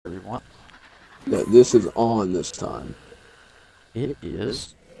want. that this is on this time. It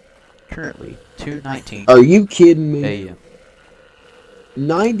is currently 2:19 Are you kidding me? a.m.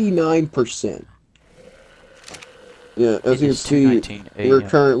 99%. Yeah, as It you is can see, 2:19 we're a.m.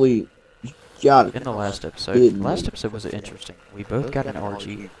 currently got In the last episode, was interesting. We both got an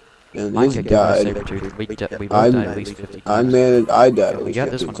RG. and Mike his got killed by a died. saber-tooth. We both died at least 50 I times. died at And we least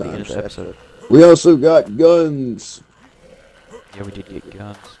got this 15 one at the end of times. the episode. We also got guns. Yeah, we did get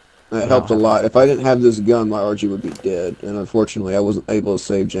guns. That helped a lot. If I didn't have this gun, my RG would be dead, and unfortunately, I wasn't able to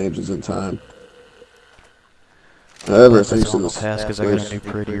save James's in time. However, thanks to this because I got a new,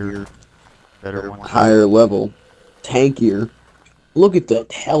 prettier, better one. higher level, tankier. Look at the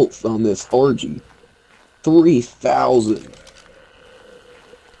health on this RG. 3,000.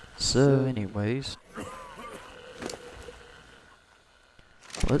 So, anyways,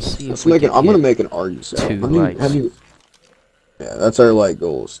 let's see if I'm gonna make an RG set. 2 likes. Yeah, that's our like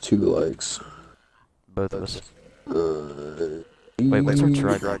goals. 2 likes. Both of us. Wait, what's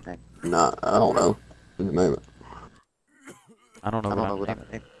our right name? Nah, I don't know. Name it. I don't know what I'm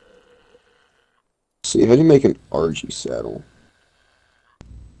naming. See, how do you make an RG saddle?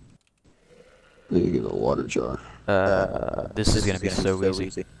 I need to get a water jar. This is gonna be so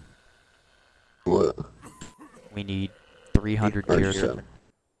easy. What? We need 300 keratin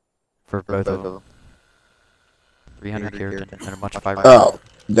for both of them. 300 keratin and a bunch of fiber. Oh,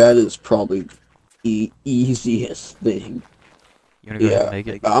 that is probably the easiest thing. You wanna go ahead and make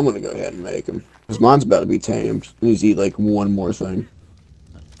it? I'm gonna go ahead and make them. Cause mine's about to be tamed. I need to eat like one more thing.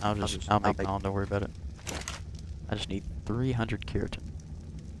 I'll make mine, don't worry about it. I just need 300 keratin.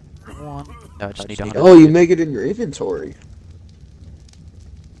 No, I just need 100. Oh, you make it in your inventory.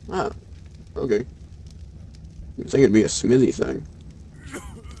 Ah, okay. I think it'd be a smithy thing.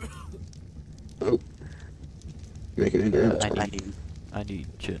 Oh. Make it in your inventory. I need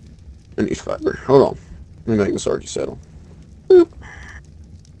shit. I need fiber. Hold on. Let me make this RG settle. Boop.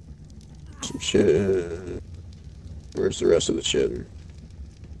 Some shit. Where's the rest of the shit?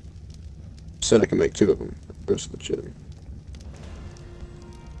 Said I can make 2 of them. Where's the shit?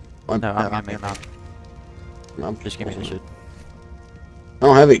 I'm gonna make mine. Just give me the shit. I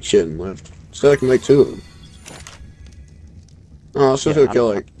don't have any chitin left. Said I can make 2 of them. Oh, let's just go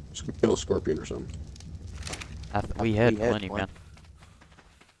kill a scorpion or something. We had plenty, man.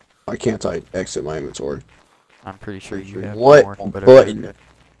 Why can't I exit my inventory? I'm pretty sure you have what more, but button? okay.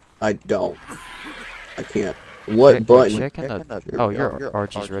 I don't. I can't. What button? Oh, your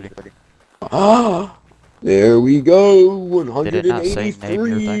RG's ready. Ah! There we go! Did it not say name your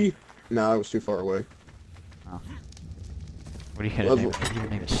 183! thing? No, I was too far away. Oh. What are you gonna name it? Are you gonna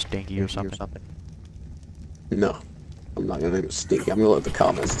name it Stinky or something? No. I'm not gonna name it Stinky. I'm gonna let the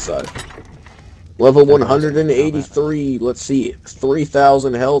comments decide. Level 183. Let's see.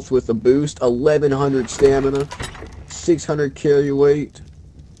 3,000 health with a boost. 1,100 stamina. 600 carry weight.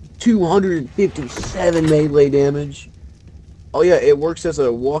 257 melee damage. Oh yeah, it works as a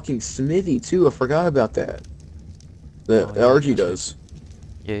walking smithy too. I forgot about that. The RG does.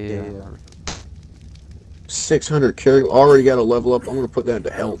 Yeah. 600 carry. Already got a level up. I'm gonna put that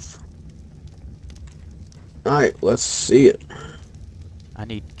into health. All right, let's see it. I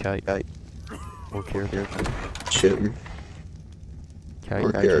need kite. Or keratin. Chitin. Kite.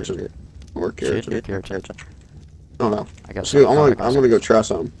 Or keratin. Or keratin. Keratin. I don't know. I got So I'm gonna go try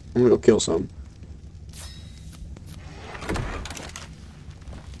some. I'm gonna go kill some.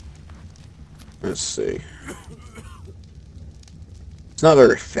 Let's see. It's not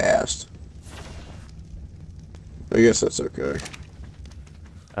very fast. I guess that's okay.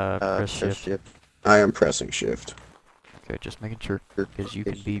 Press shift. I am pressing shift. Okay, just making sure, because you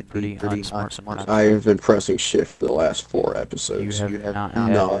can be pretty unsmart sometimes. I have been pressing shift for the last 4 episodes. You have not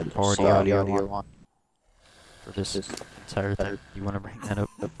had party audio on for this entire thing. You want to bring that up?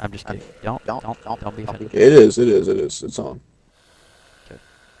 I'm just kidding. Don't be offended. It is. It's on. Okay.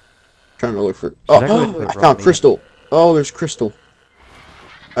 Trying to look for. Oh, I found crystal. Oh, there's crystal.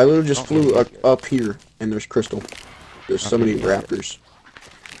 I literally just flew up here, and there's crystal. There's so many raptors.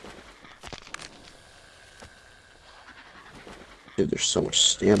 Dude, there's so much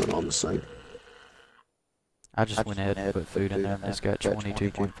stamina on this thing. I just went ahead and put food in there, and it's got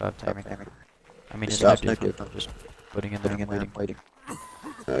 22.5 taming. I mean, it's not different from just putting in there and waiting.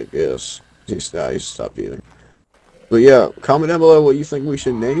 I guess. He's stopped eating. But yeah, comment down below what you think we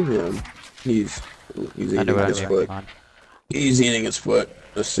should name him. He's eating his foot. He's eating his foot.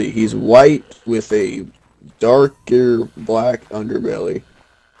 Let's see. He's white with a darker black underbelly.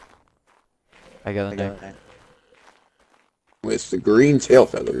 I got the name. With the green tail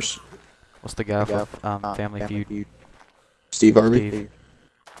feathers. What's the guy from Family Feud? Steve Harvey?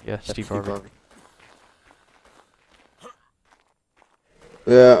 Yeah, Steve Harvey.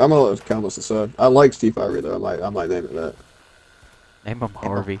 Yeah, I'm gonna let the comments decide. I like Steve Harvey though. I might name it that. Name him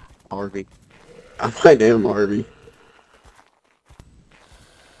Harvey. Harvey. I might name him Harvey.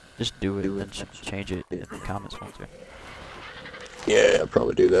 Just do it and change it in the comments once. Yeah, I'll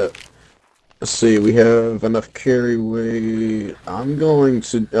probably do that. Let's see, we have enough carry weight. I'm going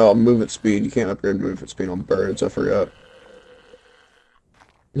to... Oh, movement speed. You can't upgrade movement speed on birds, I forgot.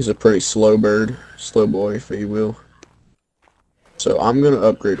 He's a pretty slow bird. Slow boy, if you will. So I'm going to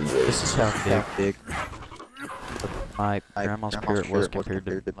upgrade weight. This is how big my grandma's parrot was compared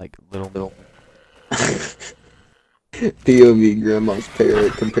to, like, little... POV grandma's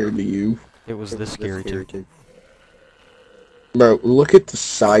parrot compared to you. It was this scary, too. Bro, look at the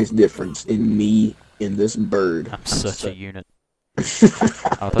size difference in me and this bird. I'm such a unit. I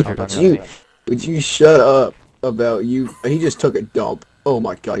thought you were talking about me. Would you shut up about you? He just took a dump. Oh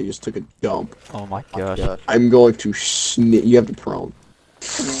my god, he just took a dump. Oh my gosh. I'm going to snip. You have the prone.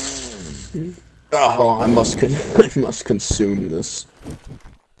 Oh, I must consume this.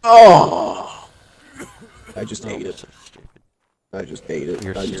 Oh! I just ate it. I just ate it.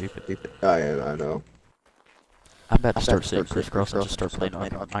 You're stupid. I know. I'm about to start sitting crisscross and just start playing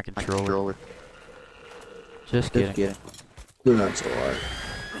on my controller. Just kidding. That's a lie.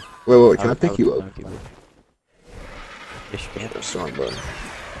 Wait, can I pick you up? Yes, you can. Sorry, bud.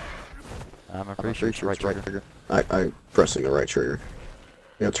 I'm pretty sure it's right trigger. I'm pressing the right trigger.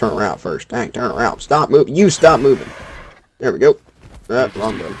 Yeah, turn around first. Dang, turn around. Stop moving. You stop moving. There we go. That's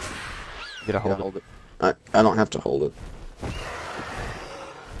wrong button. You gotta hold it. I don't have to hold it.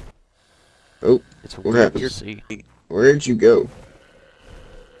 Oh, it's what happened? To see. Where'd you go?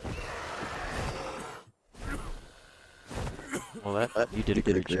 Well, you did a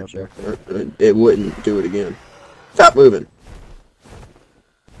great job there. It wouldn't do it again. Stop moving.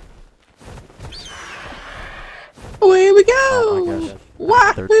 Away we go. Oh my gosh.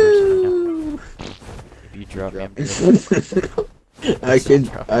 Wahoo! If you drop me, I'm good.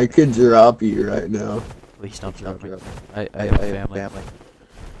 I could drop you right now. Please don't drop me. I have a family.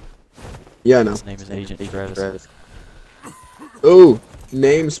 Yeah, I know. His name is Agent Travis. Oh,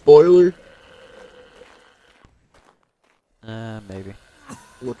 name spoiler? Maybe.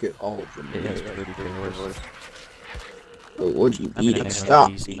 Look at all of them. It has pretty good words. Oh, what'd you I'm eat?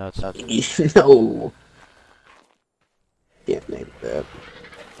 Stop. Nuts. No. Can't name it that.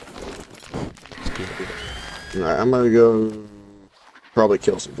 Alright, I'm gonna go probably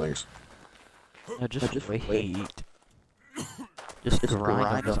kill some things. No, just wait. Just grind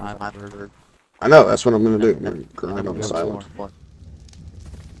on this island. I know, that's what I'm gonna do. I'm gonna grind on this island.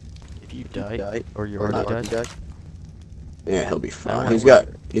 If you die, or you already died, yeah, he'll be fine. He's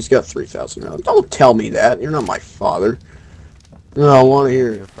got 3,000 rounds. Don't tell me that. You're not my father. No, I want to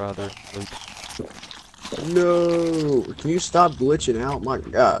hear your father, Luke. No! Can you stop glitching out? My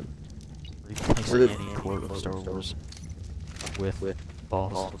god. Replacing any quote of Star Wars with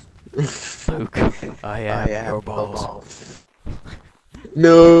balls. Luke, I am your balls.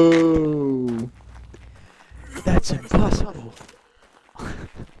 No! That's impossible.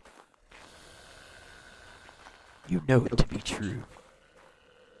 You know it to be true.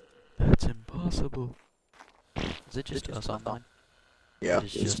 That's impossible. Is it just us online? Yeah,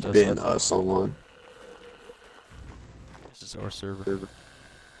 it's been us online. This is our server.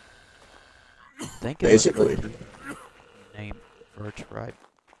 Basically. Name for a tribe.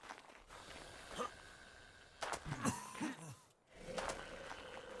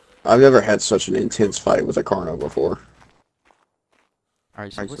 I've never had such an intense fight with a Carno before.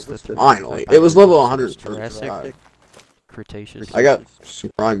 Alright, so what's the... Finally! It was level 100. Jurassic? Cretaceous? I got some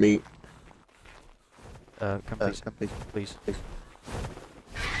prime meat. Come please.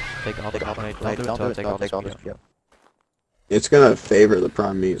 Take all the don't do it, take all the speed out. It's gonna favor the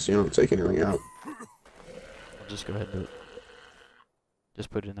prime meat, so you don't take anything out. I'll just go ahead and do it. Just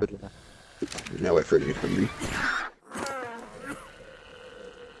put it in there. Now wait for it to get hungry.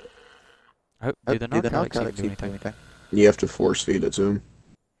 Oh, do the narcotics even do anything? You have to force feed it to him.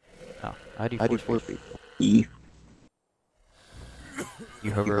 Oh, how do you force feed? E.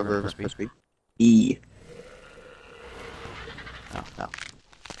 You hover over speed? E. No.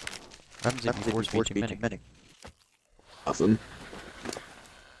 What happens if you force feed too many? Nothing.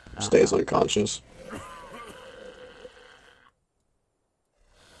 Stays unconscious.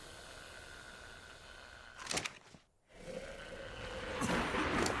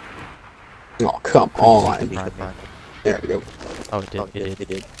 Oh, come on. There we go. Oh, it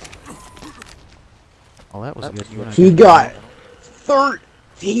did. Oh, that was good. He got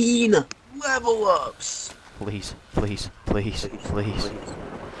 13 level ups. Please.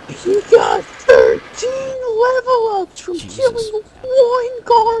 He got 13 level ups from Jesus, killing one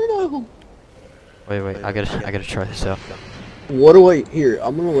Garno. Wait, I gotta try this out. What do I... Here,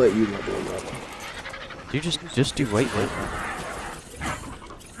 I'm gonna let you level him up. You just do weight.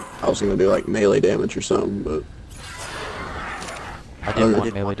 I was gonna do like melee damage or something, but... I did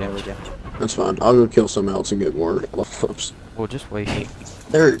one melee damage. That's fine. I'll go kill someone else and get more level ups. Well, just wait.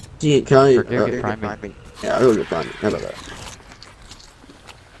 13, can I... Get prime meat. Yeah, I'll go get prime meat. How about that?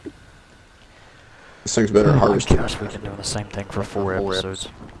 This thing's better at harvesting. Gosh, we've been doing the same thing for 4 episodes.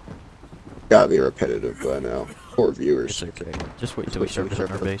 Gotta be repetitive by now. Poor viewers. It's okay. Just wait till we start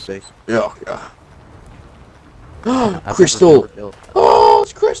building our base. Yeah. Crystal! Oh,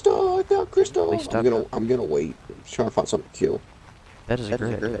 it's Crystal! I found Crystal! I'm gonna wait. I'm just trying to find something to kill. That is a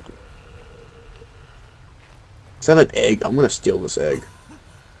great idea. Is that an egg? I'm gonna steal this egg.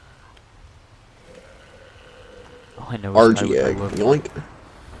 All I know is RG egg. Yoink.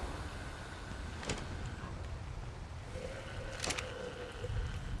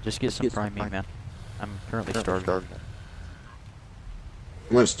 Just get some prime meat, man. I'm currently starving. I'm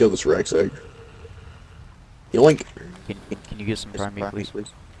gonna steal this Rex egg. Yoink. Can you get some prime meat, please?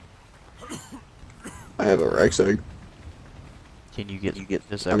 I have a Rex egg. Can you get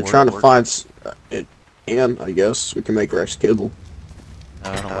this? I'm trying to find it, and I guess we can make Rex kibble. No,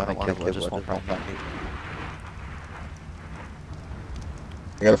 I don't want to kibble. I just want prime meat.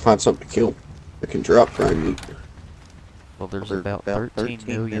 I gotta find something to kill. I can drop prime meat. Well, there's about 13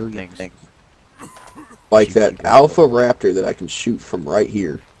 million things. Like that Alpha Raptor that I can shoot from right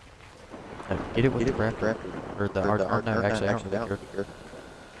here. No, get it with the raptor. Or the no, actually.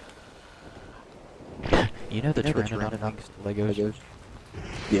 You know the Tyranodon things, Legos?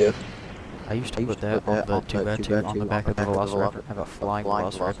 Yeah. I used to put that on the 2x2 on the back of the Velociraptor, have a flying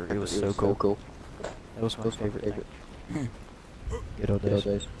Velociraptor. It was so cool. That was my favorite thing. Good old days.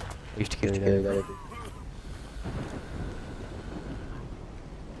 I used to carry that.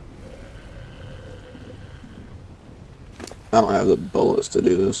 I don't have the bullets to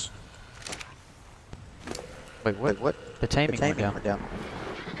do this. Wait, what? The taming went down.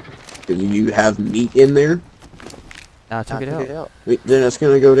 Do you have meat in there? No, I took it out. Then it's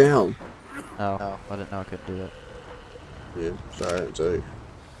gonna go down. Oh, I didn't know I could do that. Yeah, sorry, I didn't tell you.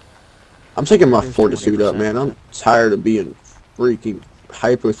 I'm taking my fortitude up, man. I'm tired of being freaking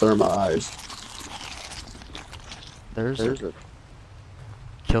hypothermized. There's a...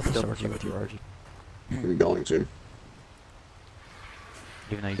 Kill this RG with your RG. I'm going to.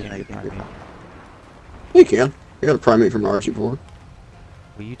 Even though you can't get prime meat. You can. I got a prime meat from RG before.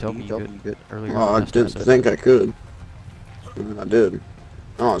 Well, you told me you could earlier. Oh, I didn't think I could. And I did.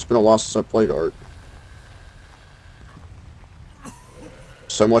 Oh, it's been a while since I played art.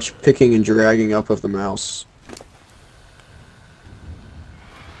 So much picking and dragging up of the mouse.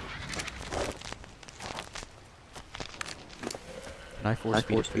 Can I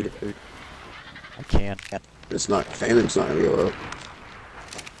force feed it food? I can. It's not, taming's not gonna go up.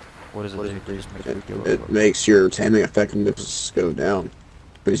 What does it do? Just make it go up? It makes your taming effectiveness go down.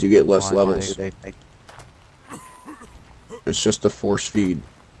 Because you get less levels. It's just a force feed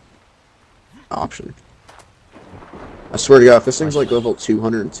option. I swear to God, if this thing's like level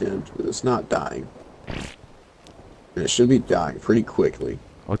 210, it's not dying. And it should be dying pretty quickly.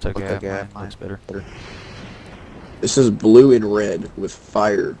 Oh, it's okay. Mine's better. This is blue and red with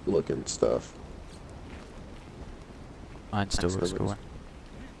fire looking stuff. Mine still looks cool.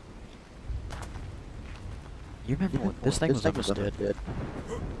 You remember when this thing was almost dead?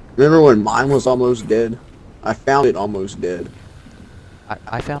 Remember when mine was almost dead? I found it almost dead.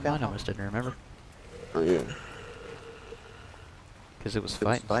 I found mine almost dead, remember? Oh yeah. Because it was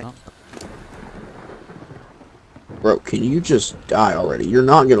fighting something. Bro, can you just die already? You're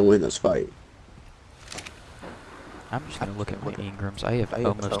not gonna win this fight. I'm just gonna look at my Ingrams. I have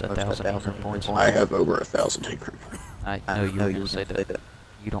almost 1,000 Ingram points. I have over 1,000 Ingram. I know you were gonna say that.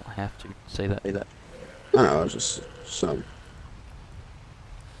 You don't have to say that. I know, it's just some.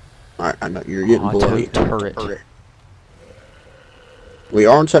 Alright, I know you're getting bloody. Turret. We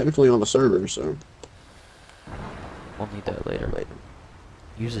are technically on the server, so. We'll need that later.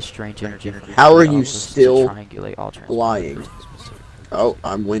 Use a strange energy. How are you still triangulate all flying? Oh,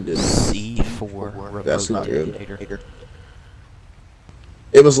 I'm winded. C4. That's not good.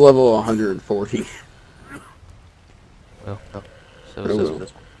 It was level 140. Well, so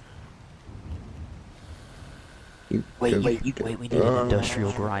Wait, we need an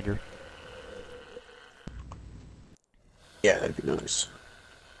industrial grinder. Yeah, that'd be nice.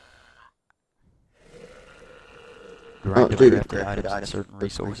 Grind crafted items and certain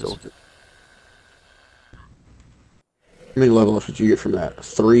resources. How many level ups did you get from that?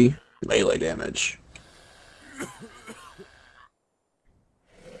 3 melee damage.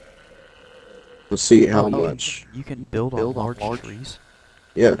 Let's see how much. You can build on large trees.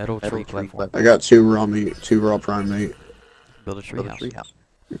 Yeah. Metal tree platform. I got 2 raw meat, 2 raw prime meat. Build a tree house.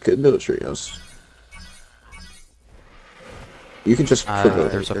 You could build a tree house. You can just put a...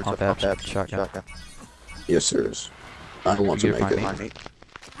 There's a pump action shotgun. Yes, there is. I want to make it. Meat?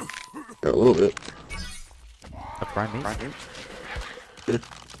 A little bit. A prime meat? Yeah.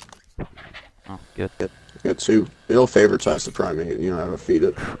 Oh, good. Got 2. It'll favoritize the prime meat. You don't have to feed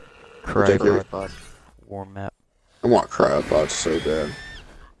it. Cryopod. Warm map. I want cryopods so bad.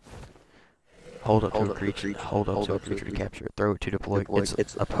 Hold up to a creature to capture it. Throw it to deploy.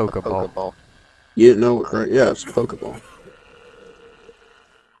 It's a Pokeball. You didn't know what yeah, it's a Pokeball.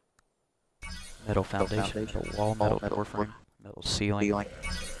 Metal foundation. Metal wall. Metal door frame. Metal ceiling.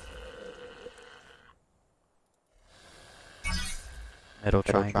 Metal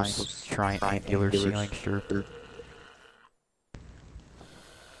triangles. Triangular ceiling. Sure.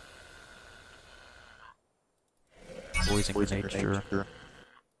 Poison grenade. Sure.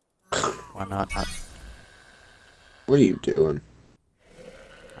 Why not? What are you doing?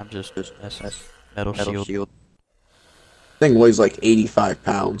 I'm just SS. Metal shield. Thing weighs like 85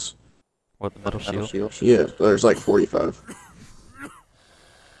 pounds. What, the metal shield? Yeah, there's like 45.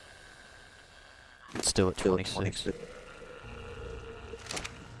 It's still at 26.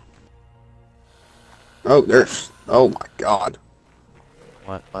 Oh, there's... Oh my god.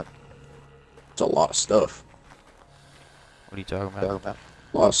 What? It's a lot of stuff. What are you talking about?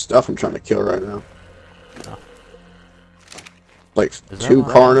 A lot of stuff I'm trying to kill right now. Oh. Like 2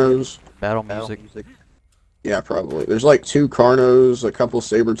 Carnos. Battle music. Yeah, probably. There's like 2 Carnos, a couple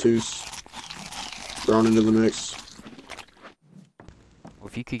Sabertooths thrown into the mix. Well,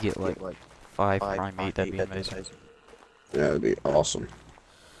 if you could get like 5 prime meat, that'd be amazing. Yeah, that'd be awesome.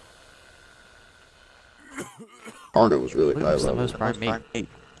 Carno was really high level. Most prime meat.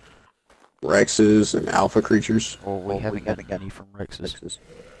 Rexes and alpha creatures. Well, we haven't got any from Rexes.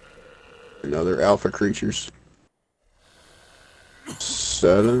 And other alpha creatures.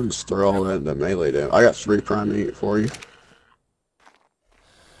 7, let's throw all that into melee down. I got 3 prime meat for you.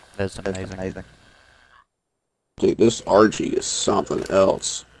 That's amazing. Dude, this RG is something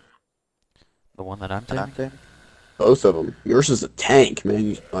else. The one that I'm taking? Both of them. Yours is a tank,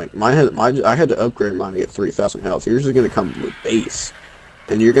 man. Like I had to upgrade mine to get 3,000 health. Yours is gonna come with base,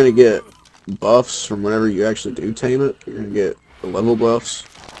 and you're gonna get buffs from whenever you actually do tame it. You're gonna get the level buffs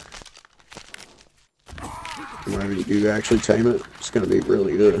whenever you do actually tame it. It's gonna be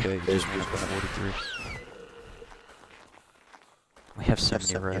really good. Okay, there's 43. We have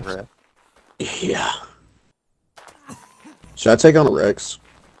 70 reps. Yeah. Should I take on a Rex?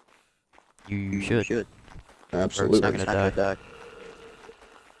 You should. Absolutely. It's not gonna die.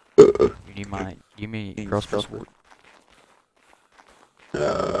 You need mine. You mean crossbow sword?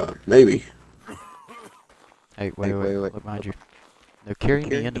 Maybe. Hey, wait. Look behind you. No, carry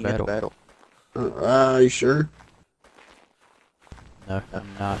me into battle. You sure? No, I'm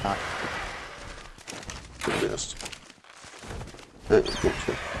not. Missed.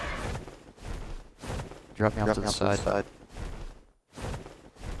 Drop me off to the side.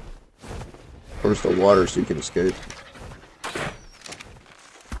 Where's the water so you can escape?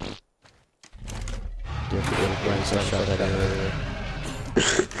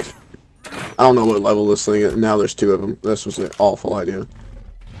 I don't know what level this thing is. Now there's 2 of them. This was an awful idea.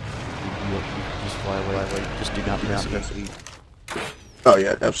 Just fly away. Just do not press E. Oh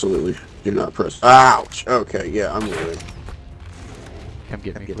yeah, absolutely. Do not press. Ouch! Okay, yeah, I'm leaving. Come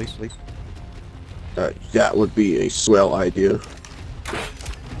get me, please. That would be a swell idea.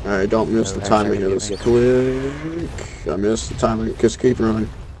 Alright, don't miss the timing of this click. I missed the timing. Just keep running.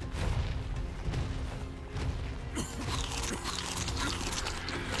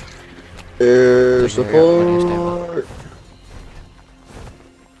 Air support!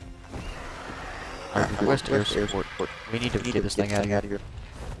 Request air support. We need to get this thing out of here.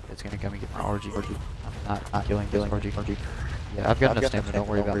 It's gonna come and get my RG. I'm not killing this RG. Yeah, I've got enough stamina, don't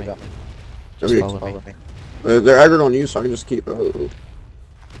worry about me. Just follow me. They're aggroed on you, so I can just keep...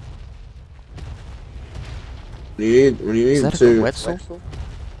 You need to... Quetzal?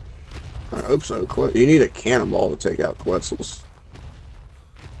 I hope so. You need a cannonball to take out Quetzals.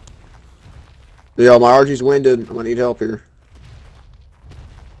 Yo, my RG's winded. I'm gonna need help here.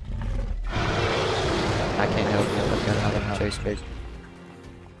 I can't help you. I've got another chase case.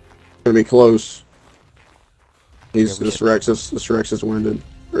 Gonna be close. This Rex is winded.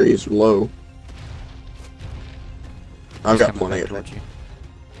 Or he's low. I've got plenty of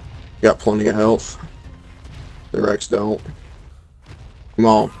health. The Rex don't. Come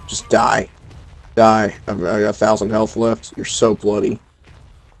on, just die. Die. I got 1,000 health left. You're so bloody.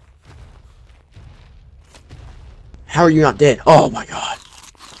 How are you not dead? Oh my god.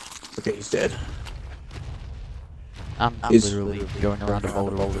 Okay, he's dead. I'm literally going around a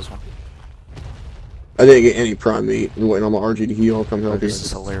boulder with this one. I didn't get any prime meat. I'm waiting on my RG to heal. Come help you. This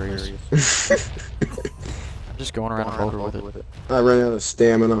is hilarious. I'm just going around a boulder with it. I ran out of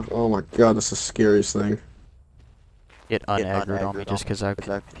stamina. Oh my god, that's the scariest thing. It unaggroed on me just because I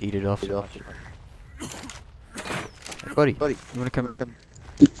heated off so much. Hey, buddy, you wanna come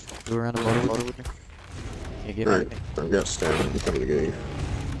go around the boulder with me? You get Alright, I've got stamina. I'm coming to get you.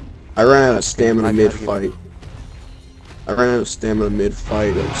 I ran out of stamina mid-fight.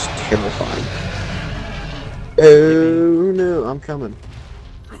 It was terrifying. Oh no, I'm coming.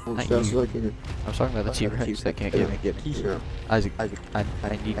 I was talking about the T-Rex that can't get me. Yeah. Isaac, I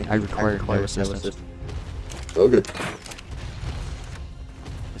require no assistance. Okay.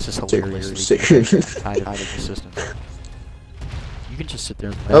 This is hilarious. Kind of assistance. You can just sit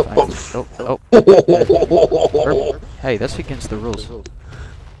there and Hey, that's against the rules.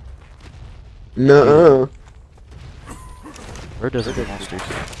 No. Where does it belong to?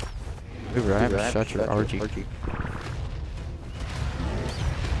 Uber, I haven't shot your RG.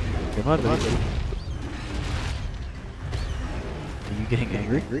 Come on, buddy. Are you getting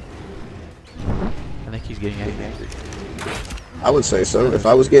angry? I think he's getting angry. I would say so. If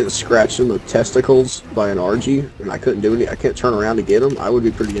I was getting scratched in the testicles by an RG and I couldn't do anything, I can't turn around to get him, I would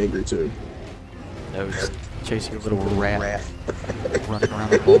be pretty angry too. No, he's chasing a little rat. Running around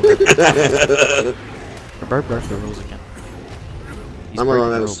the boulder. Bird broke the rules again. I'm gonna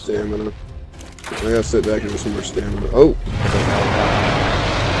run out of stamina. I gotta sit back and get some more stamina. Oh!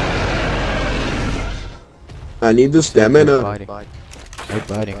 I need the stamina. No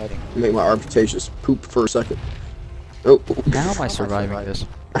biting. Make my arpitations poop for a second. Oh. How am I surviving this?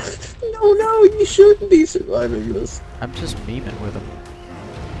 No, you shouldn't be surviving this. I'm just memeing with him.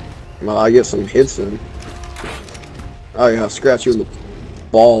 Well, I get some hits in. Oh yeah, I'll scratch you in the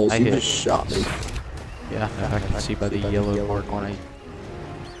balls. You just shot me. Yeah, I can see by the yellow mark on it.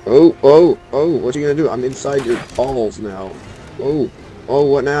 Oh, what you gonna do? I'm inside your balls now. Oh,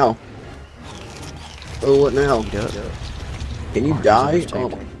 what now? Oh, what now? Can you die? Oh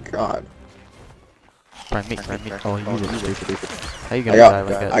my god. Prime meat. Oh, you look stupid. How you gonna die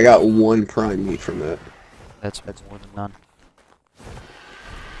like that? I got 1 prime meat from that. That's more than none.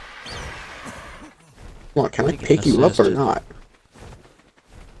 Come on, can I pick you up or not?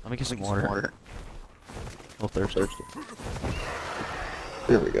 Let me get some water. A little thirsty.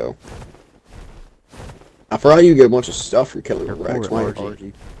 There we go. I forgot you get a bunch of stuff from killing the Rex.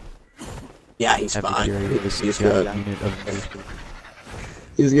 Yeah, he's fine.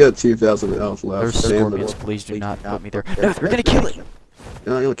 He's got 2,000 health left. There's scorpions, please do not put me there. No, they're gonna kill it!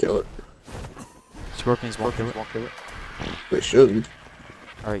 They're not gonna kill it. Scorpions won't kill it. They shouldn't.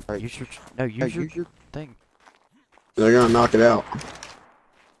 Alright, use your thing. They're gonna knock it out.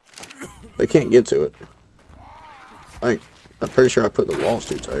 They can't get to it. I'm pretty sure I put the walls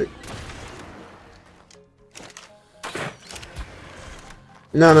too tight.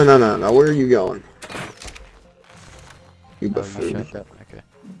 No. Where are you going? You buffoon. Okay.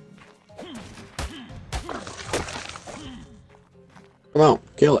 Come on,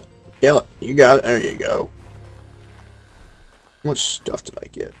 kill it. You got it. There you go. How much stuff did I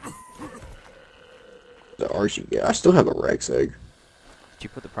get? The RG. Yeah, I still have a Rex egg. Did you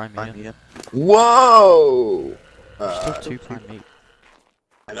put the prime meat in? Whoa! Still 2 prime meat.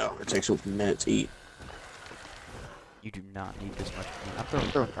 I know. It takes a minute to eat. You do not need this much meat. I'm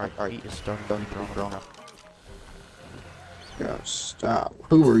throwing meat is starting to be thrown around. Yeah, stop.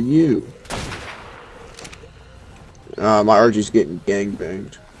 Who are you? My RG's getting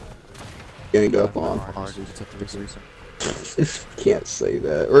gangbanged. Ganged up on. Can't say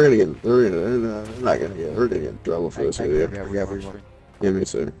that. We're gonna get in trouble for this video. Give me a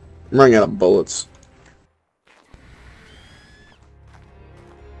second. I'm running out of bullets.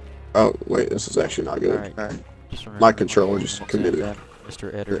 Oh, wait, this is actually not good. My controller just committed.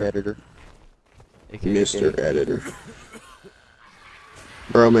 Mr. Editor. Mr. Editor.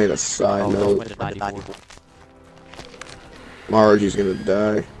 Bro made a side note. My RG's gonna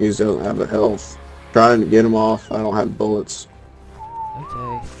die. He doesn't have the health. Trying to get him off. I don't have bullets.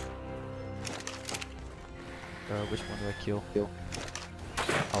 Okay. Which one do I kill?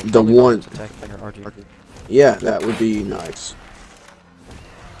 The one. Attacking your RG. Yeah, that would be nice.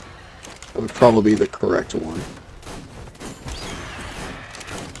 That would probably be the correct one.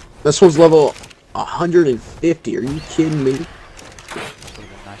 This one's level 150. Are you kidding me? Would have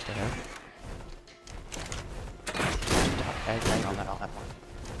been nice to have.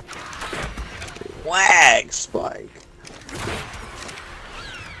 Flag spike.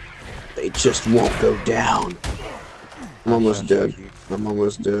 They just won't go down. I'm almost dead. I'm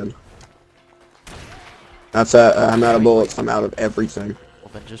almost dead. That's it. I'm out of bullets. I'm out of everything.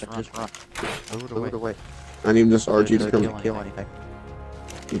 Well then just run. Move it away. I need this RG to come. Kill anything.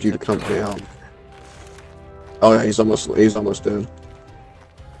 Need you to come down. Oh yeah, he's almost dead.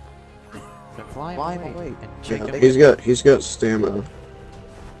 Fly away. Yeah, he's got stamina.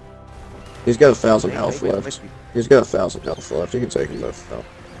 He's got 1,000 health left. He's got 1,000 health left. You can take him both out.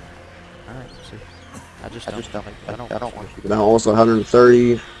 Alright, see. I don't want you. That one was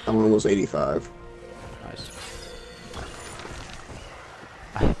 130. That one was 85. Nice.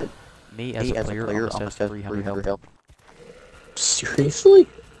 Me as a player almost has 300 health. Seriously?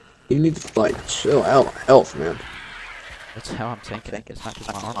 You need to like chill out on health, man. That's how I'm thinking. It's not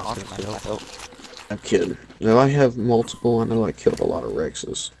just my armor, it's my health. I'm kidding. No, I have multiple. I know I killed a lot of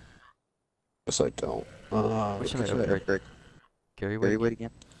Rexes. Guess I don't. Which one is it? Carry weight again?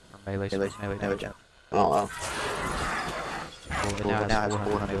 Or melee damage? I don't know. Well, it now has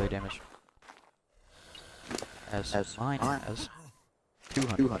 400 melee damage. As mine has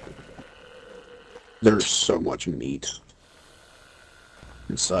 200. There's so much meat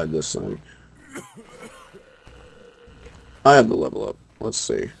inside this thing. I have to level up. Let's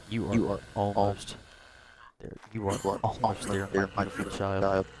see. You are almost there. You are almost there, my beautiful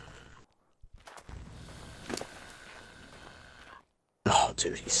child. Oh,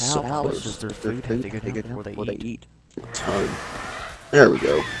 dude, he's so close. Does their food have to go down before they eat? A ton. There we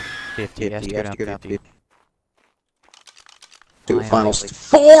go. 50. It has to go down 50. Dude, final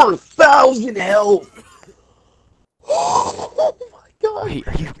 4,000 health! Oh my god! Wait,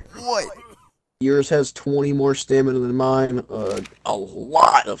 are you... What? Yours has 20 more stamina than mine, a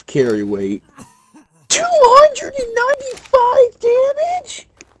lot of carry weight. 295 damage?!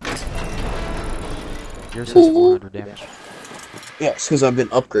 Yours has 400 damage. Yeah, it's because I've been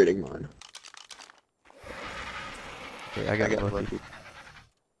upgrading mine. Okay, I gotta go.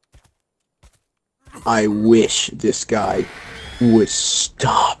 I wish this guy would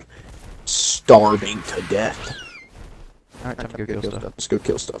stop starving to death. Alright, time to go kill stuff. Let's go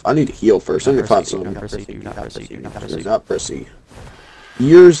kill stuff. I need to heal first. I need to find some. Do not proceed. Not proceed.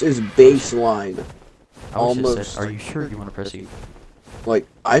 Yours is baseline. Almost. Are you sure you want to proceed? Like,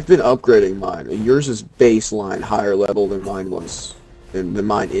 I've been upgrading mine, and yours is baseline higher level than mine was. Than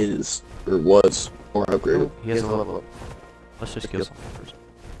mine is. Or was. Or upgraded. He has a level up. Let's just kill something first.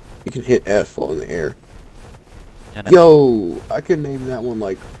 You can hit F while in the air. Yo! I could name that one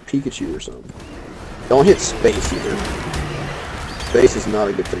like Pikachu or something. Don't hit space either. Space is not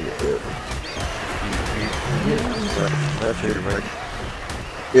a good thing to hit.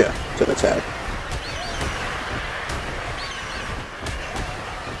 Yeah, to attack.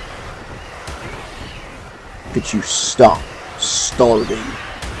 Could you stop starving?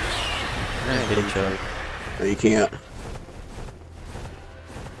 No, you can't.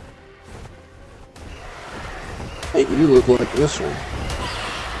 Hey, you look like this one.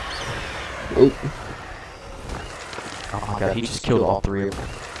 Nope. Oh my god, he just killed all three of them.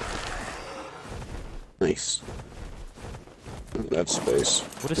 Nice. That's space.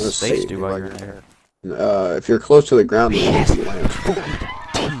 What does space do while you're in there? If you're close to the ground, it makes you land.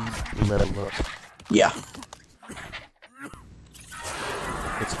 Level up. Yeah.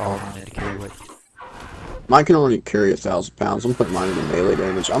 It's all running to carry weight. Mine can only carry 1,000 pounds. I'm putting mine into melee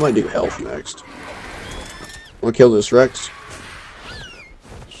damage. I might do health next. Wanna kill this Rex?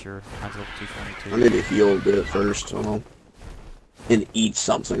 Sure, mine's level 222. I need to heal a bit first, hold on. And eat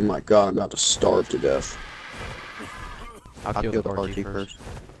something. My god, I'm about to starve to death. I'll kill the RG first.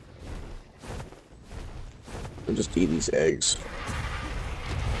 I'll just eat these eggs.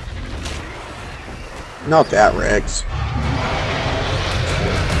 Not that Rex.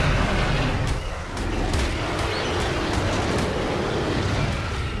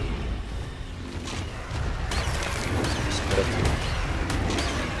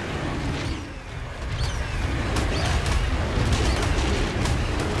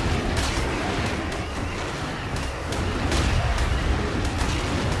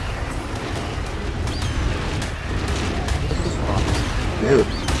 Dude.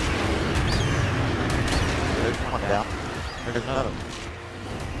 There's one down. There's another.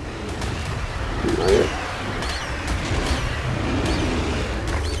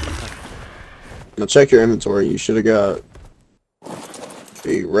 Now check your inventory. You should have got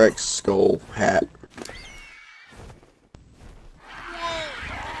a Rex skull hat.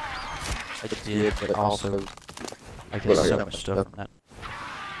 I did, but also I got so much stuff from that.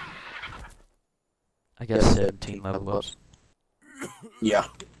 I got 17 level ups. Yeah.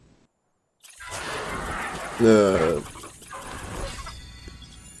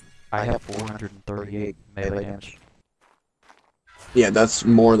 I have 438 melee damage. Yeah, that's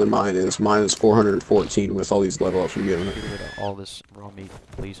more than mine is. Mine is 414 with all these level ups I'm giving it. Get rid of all this raw meat,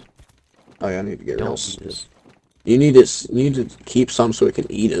 please. Oh yeah, I need to get rid of this. You need to keep some so it can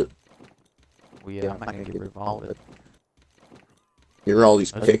eat it. Well, yeah, I'm not gonna get rid of all of it. Get rid of all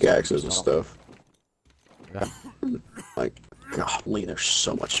these pickaxes and stuff. Yeah. Like, golly, there's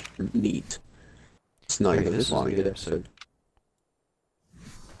so much meat. It's not even this long a good episode.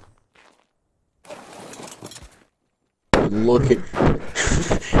 Look at...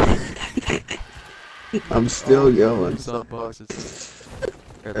 I'm still going. Some boxes.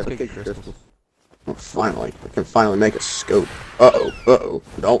 Here, let's get crystals. Oh, finally. I can finally make a scope. Uh-oh, uh-oh.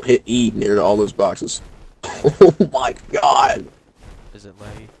 Don't hit E near all those boxes. Oh my god! Is it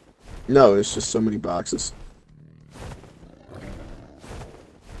laggy? No, it's just so many boxes. I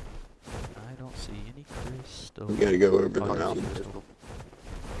don't see any crystals. We gotta go over the mountain.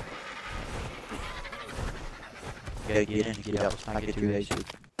 You gotta get in and get out. Let's not get too hasty.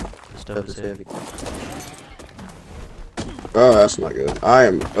 The stuff is heavy. Oh, that's not good. I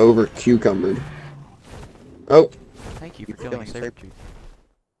am over cucumbered. Oh. Thank you for killing Sabretooth.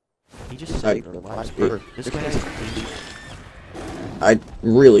 He just saved our lives. This guy's a I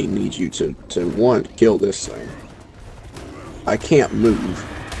really need you to one, kill this thing. I can't move.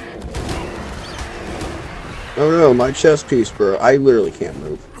 Oh no, my chest piece, bro. I literally can't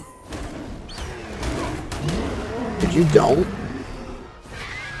move. But you don't?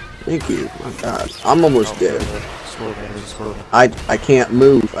 Thank you. My god. I'm almost dead. I can't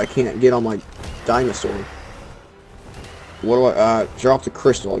move. I can't get on my dinosaur. What do I drop the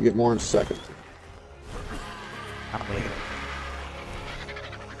crystal. I'll get more in a second.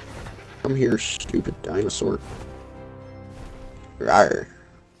 Come here, stupid dinosaur. Rawr.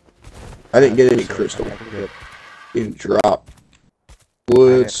 I didn't get any crystal. Didn't drop.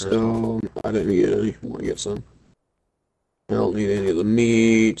 Wood, stone. I didn't get any. I want to get some. I don't need any of the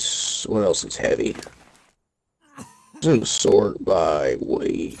meats. What else is heavy? I'm gonna sort by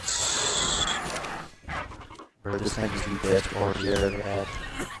weight. Bro, this thing is the best quality I've ever had.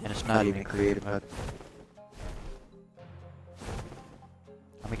 And it's not even creative mode.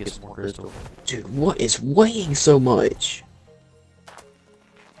 I'm gonna get some more crystal. Dude, what is weighing so much?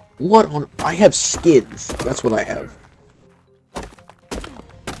 What on... I have skins. That's what I have.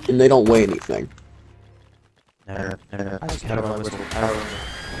 And they don't weigh anything. No. I just got my whistle.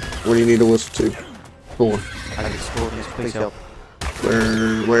 Where do you need a whistle to? Hold on. I need scorpions, please help.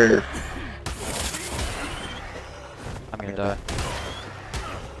 Where? I'm gonna die.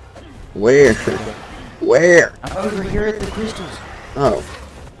 Where? Where? I'm over here at the crystals. Oh.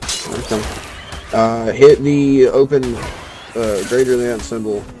 Okay. Hit the open, greater than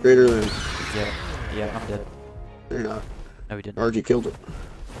symbol. Greater than. Yeah, I'm dead. You're not. No, we didn't. RG killed it.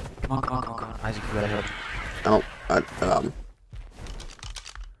 Come on. Isaac, you gotta help. Oh,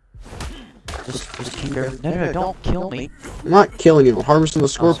 Just keep there. No, don't kill me. I'm not killing you. I'm harvesting the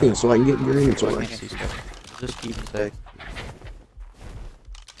scorpion so I can get in your inventory. Just keep it safe.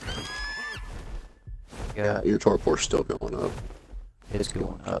 Yeah, your torpor's still going up. It's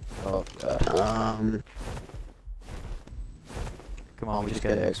going up. Oh god. Come on, we just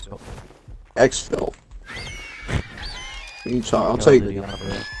gotta exfil. Exfil. I'll take.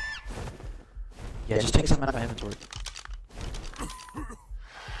 Yeah, just take some out of my inventory.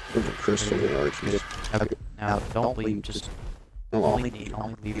 There's a crystal in arches. Okay, now don't leave, just only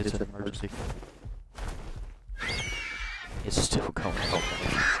leave this as an emergency. It's still going up.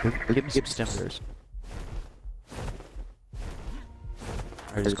 Give me some stimulars.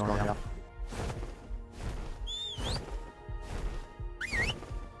 Alright, it's going down. Can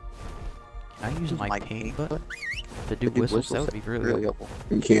I use my paint button to do whistles? That would be really helpful.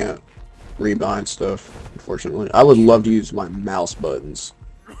 You can't rebind stuff, unfortunately. I would love to use my mouse buttons.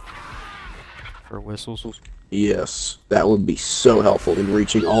 For whistles? Yes, that would be so helpful in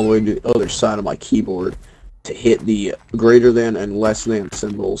reaching all the way to the other side of my keyboard to hit the greater than and less than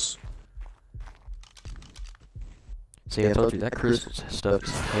symbols. See, I told you that crystal stuff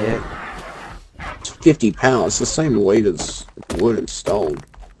is heavy. It's 50 pounds. It's the same weight as wood and stone.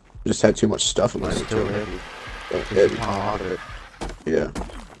 I just had too much stuff in my inventory. Heavy. Yeah.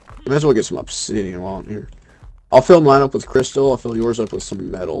 Might as well get some obsidian while I'm here. I'll fill mine up with crystal. I'll fill yours up with some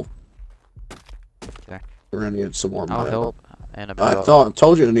metal. Okay. We're gonna get some more metal. I'll help. And I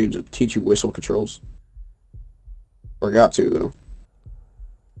told you I needed to teach you whistle controls. Forgot to though.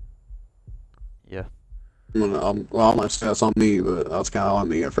 Yeah. I'm gonna say that's on me, but that's kind of on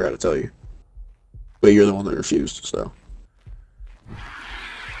me. I forgot to tell you. But you're the one that refused, so.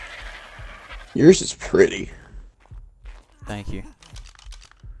 Yours is pretty. thank you.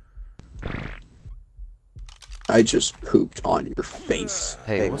 I just pooped on your face.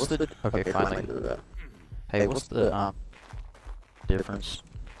 Hey, what's the... Okay, finally. Hey, what's the, difference?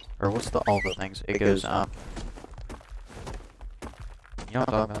 Or what's the all the things? It goes, You know what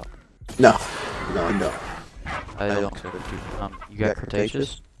I'm talking about? No. No, I don't. I don't think so. You got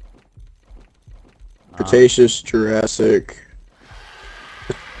Cretaceous? Cretaceous, Jurassic...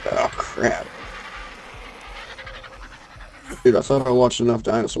 Oh, crap. Dude, I thought I watched enough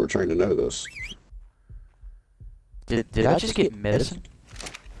Dinosaur Train to know this. Did I just get medicine?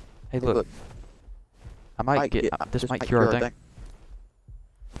 Hey, look. I might get... this might cure our thing.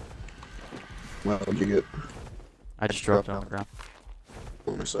 What did you get? I just dropped it on the ground.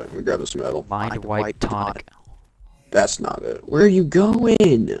 Let me see. Let me grab this metal. Mind Wipe Tonic. That's not it. Where are you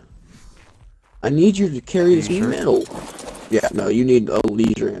going? I need you to carry this metal. Yeah, no, you need a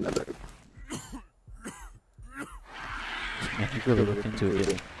leisure in it. Man, you really looked into it,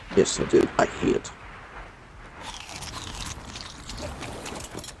 didn't you? Yes, I did. I hate it.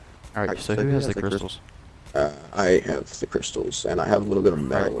 Alright, so who has the crystals? I have the crystals, and I have a little bit of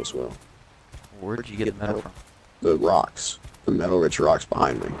metal as well. Where did you get the metal from? The rocks. The metal-rich rocks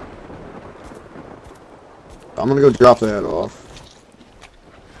behind me. I'm gonna go drop that off.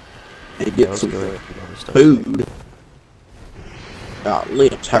 And get some food.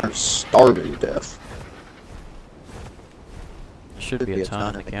 Golly, I'm tired of starving to death. There should be a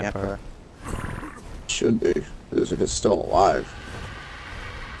ton in the campfire. Should be, because if it's still alive.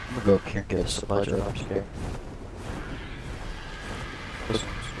 I'm gonna go up here and get a supply drop upstairs. This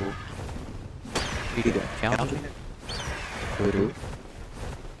one's cool. You get a challenge?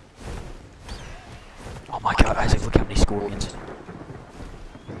 Oh my god, Isaac, look how many scorpions.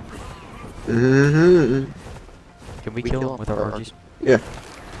 Can we kill them with our RGs? Yeah.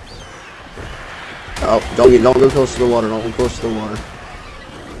 Oh, don't go close to the water, don't go close to the water.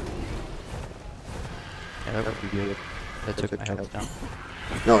 Yeah, that would be good. That took my health down.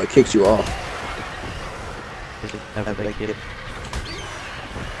 No, it kicks you off. Never they get it.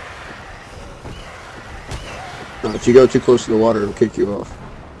 No, if you go too close to the water, it'll kick you off.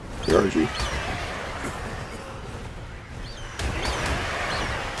 Your RG.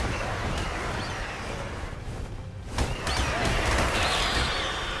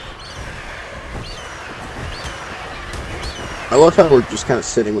 I love how we're just kind of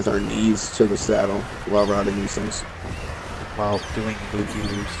sitting with our knees to the saddle while riding these things. While doing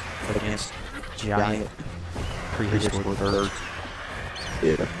loop-de-loops against giant prehistoric birds.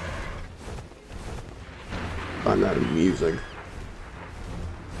 Yeah. I find that amusing.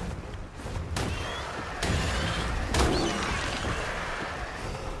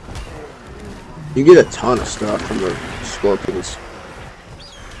 You get a ton of stuff from the scorpions.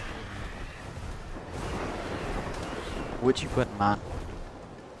 What'd you put in mine?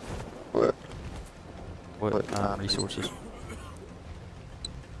 What? What resources?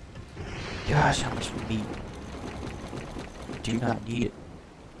 Gosh, how much meat? Do not need it.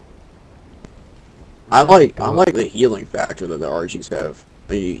 I like the healing factor that the RGs have.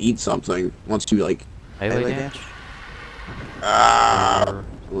 When you eat something, once you like melee damage?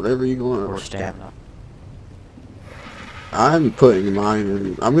 Whatever you want. Or stamina. I'm putting mine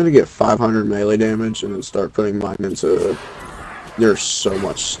in. I'm gonna get 500 melee damage and then start putting mine into. There's so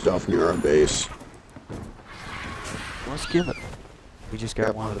much stuff near our base. Let's give it. We just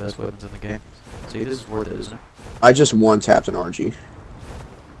got one of the best weapons in the game. See, this is worth it, isn't it? I just one-tapped an RG.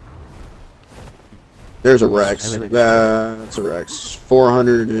 There's a Rex. That's a Rex.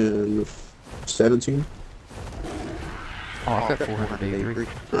 417? Oh, I got 483.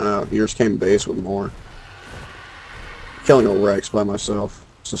 I know, yours came base with more. Killing a Rex by myself.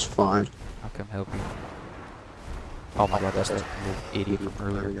 It's just fine. I'll come help you. Oh my god, that's that little idiot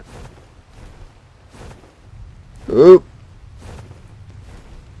from earlier. Oop.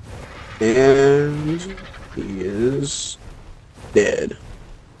 And he is dead.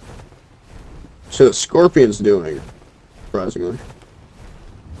 So the scorpion's doing, surprisingly.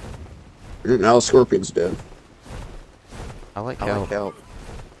 Now the scorpion's dead. I like how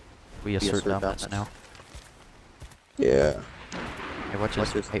we assert dominance now. Yeah. Hey, watch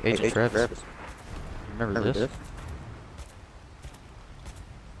this. Hey, Agent Travis. You remember this?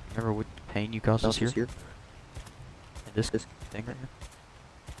 Remember what pain you caused us here? And this thing right here?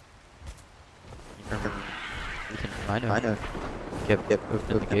 You remember? I know. Kept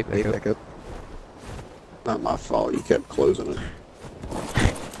opening the gate back up. Not my fault, you kept closing it.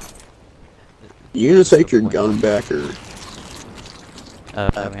 You gonna take your gun back, or...? No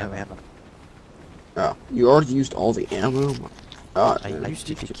ammo. Oh, you already used all the ammo? God, I used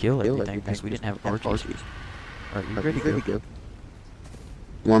it to kill everything because we didn't have RGs. Alright, you ready to go?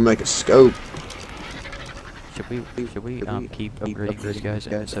 Wanna make a scope? Should we keep upgrading these guys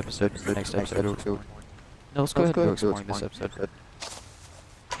in this episode? The next episode or exploring? No, let's go ahead and go exploring this episode.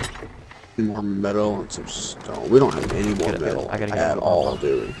 More metal and some stone. We don't have any more metal at all,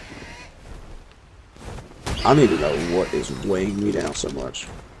 do we? I need to know what is weighing me down so much.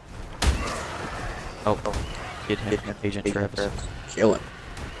 Oh, get him, Agent Travis. Kill him.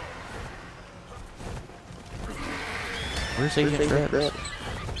 Where's Agent Travis?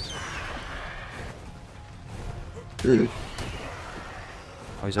 Oh,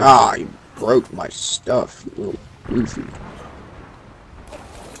 he's over he broke my stuff, you little goofy.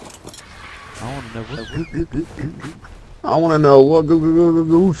 I want to know what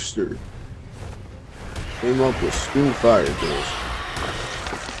Goofster came up with school fire drills.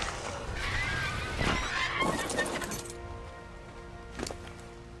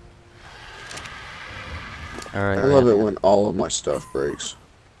 Alright, I love it when all of my stuff breaks.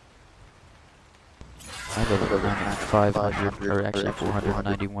 I love it when I'm at 500, or actually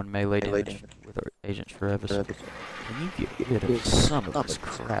 491 melee damage with our Agent Travis. Can you get rid of some of this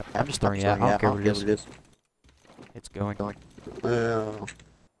crap? I'm just throwing it out. I don't care what it is. It's going. Well,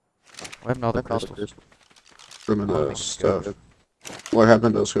 What happened to all the crystals? From the stuff. What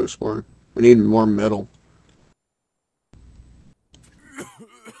happened to those who exploring? We need more metal.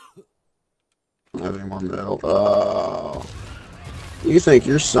 Don't have any more metal. Oh. You think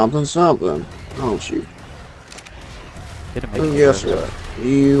you're something, don't you? And guess what?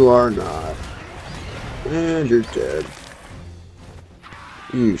 You are not. And you're dead.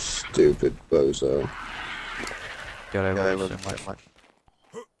 You stupid bozo. God, I love so much.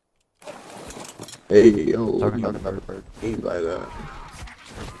 Hey, yo, Talking about the bird. What do you mean by that?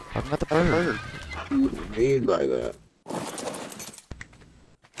 Talking about the bird. What do you mean by that?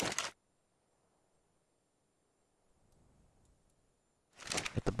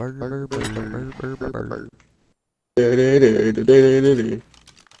 Hit the bird.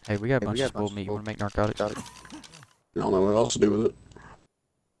 Hey, we got a bunch of spoiled meat. You wanna make narcotics? I don't know what else to do with it.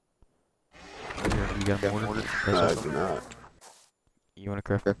 You got a mortar? I do not. You wanna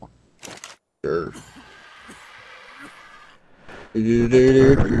craft one? Sure.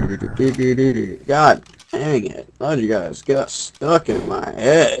 God dang it. Why'd you guys get stuck in my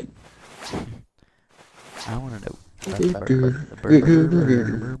head? I wanna know. I'm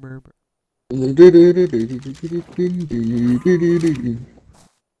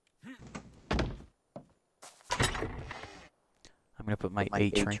gonna put my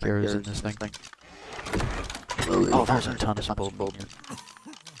 8 shrink arrows in this thing. Oh, there's a ton of spoiled meat here.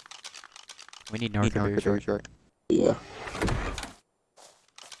 We need narco berries, right? Yeah.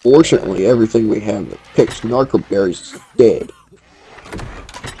 Fortunately, everything we have that picks narco berries is dead.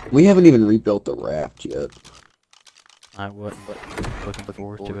 We haven't even rebuilt the raft yet. I wasn't looking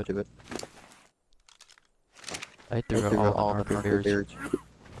forward to it. I threw out all the narco berries.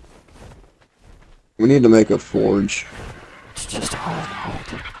 We need to make a forge. It's just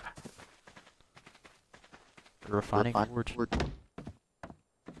hard. A refining forge?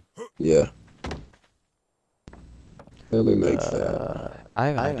 Yeah. Let me make that. I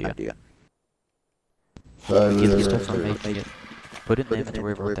have an idea. Get the stuff from making it, put it in the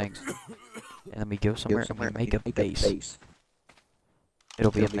inventory of our things, and then we go somewhere and we make a base.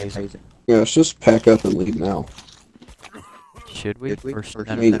 It'll be amazing. Yeah, let's just pack up and leave now. Should we? Or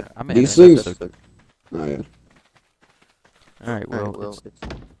I mean, I'm these things... Oh, yeah. Alright, well, it's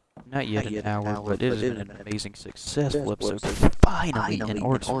not yet an hour, but it has been an amazing, successful episode. Finally, in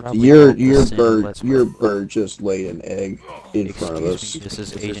order to your bird just laid an egg in front of us. This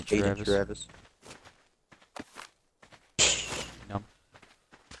is Agent Travis. No.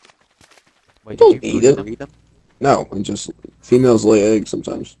 Wait, Don't eat it. No, and just females lay eggs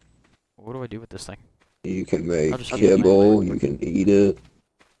sometimes. What do I do with this thing? You can make kibble. You can eat it.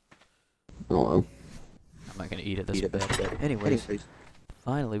 I don't know. I'm not gonna eat it. That's bad. Anyways.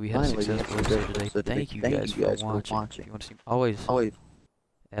 Finally, we had a successful episode today. Thank you guys for watching. If you want to see,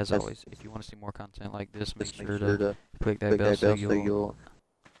 as always, if you want to see more content like this, make sure to click that bell so you'll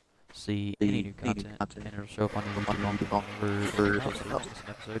see any new content, and it'll show up on your YouTube for this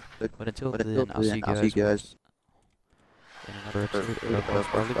episode. But until then, I'll see you guys in another episode of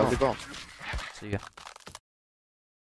Probably Gone. See ya.